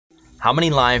How many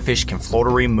lionfish can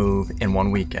Florida remove in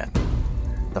one weekend?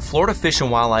 The Florida Fish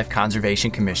and Wildlife Conservation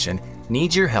Commission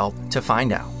needs your help to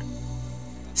find out.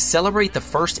 Celebrate the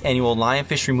first annual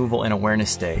Lionfish Removal and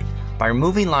Awareness Day by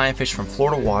removing lionfish from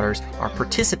Florida waters or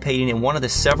participating in one of the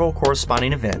several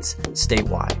corresponding events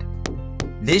statewide.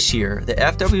 This year, the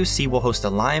FWC will host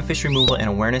a Lionfish Removal and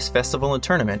Awareness Festival and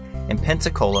Tournament in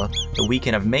Pensacola the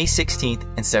weekend of May 16th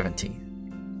and 17th.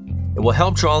 It will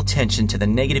help draw attention to the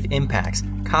negative impacts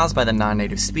caused by the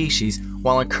non-native species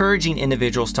while encouraging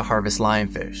individuals to harvest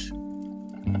lionfish.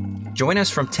 Join us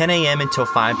from 10 a.m. until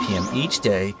 5 p.m. each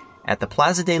day at the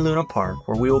Plaza de Luna Park,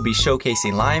 where we will be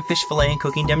showcasing lionfish fillet and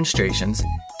cooking demonstrations,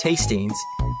 tastings,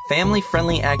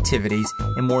 family-friendly activities,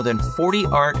 and more than 40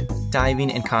 art,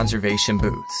 diving, and conservation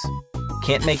booths.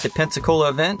 Can't make the Pensacola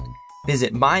event?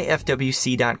 Visit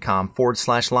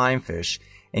myfwc.com/lionfish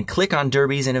and click on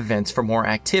derbies and events for more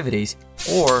activities,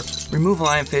 or remove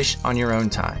lionfish on your own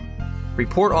time.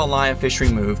 Report all lionfish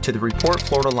removed to the Report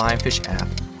Florida Lionfish app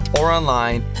or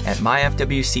online at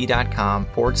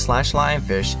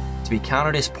myfwc.com/lionfish to be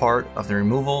counted as part of the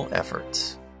removal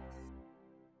efforts.